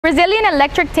Brazilian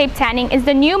electric tape tanning is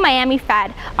the new Miami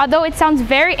fad. Although it sounds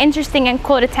very interesting and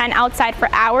cool to tan outside for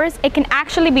hours, it can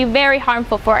actually be very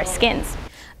harmful for our skins.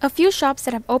 A few shops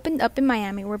that have opened up in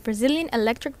Miami where Brazilian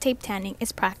electric tape tanning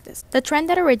is practiced. The trend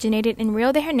that originated in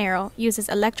Rio de Janeiro uses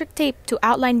electric tape to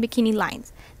outline bikini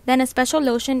lines. Then a special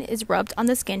lotion is rubbed on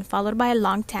the skin followed by a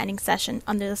long tanning session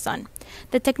under the sun.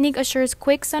 The technique assures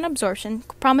quick sun absorption,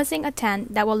 promising a tan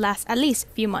that will last at least a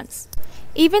few months.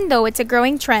 Even though it's a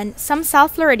growing trend, some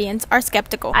South Floridians are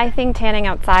skeptical. I think tanning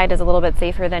outside is a little bit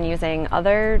safer than using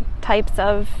other types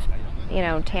of,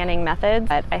 tanning methods.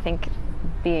 But I think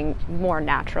being more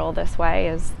natural this way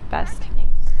is best.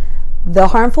 The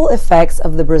harmful effects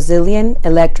of the Brazilian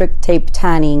electric tape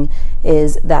tanning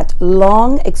is that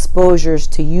long exposures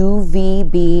to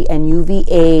UVB and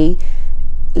UVA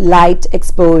light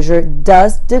exposure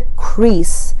does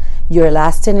decrease your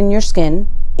elastin in your skin,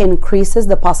 increases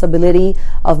the possibility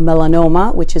of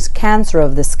melanoma, which is cancer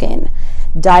of the skin,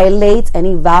 dilates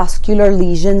any vascular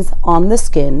lesions on the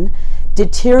skin,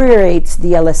 deteriorates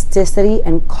the elasticity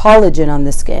and collagen on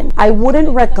the skin. I wouldn't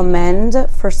recommend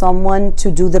for someone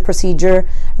to do the procedure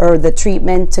or the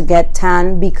treatment to get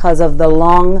tan because of the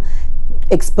long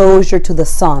exposure to the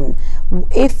sun.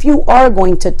 If you are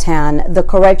going to tan, the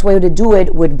correct way to do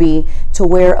it would be to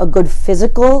wear a good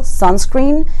physical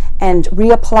sunscreen and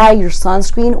reapply your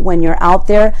sunscreen when you're out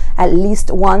there at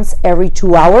least once every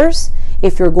 2 hours.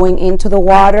 If you're going into the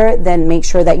water, then make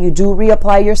sure that you do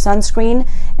reapply your sunscreen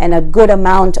and a good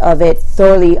amount of it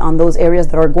thoroughly on those areas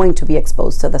that are going to be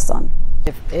exposed to the sun.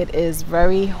 It is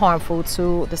very harmful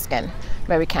to the skin,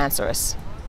 very cancerous.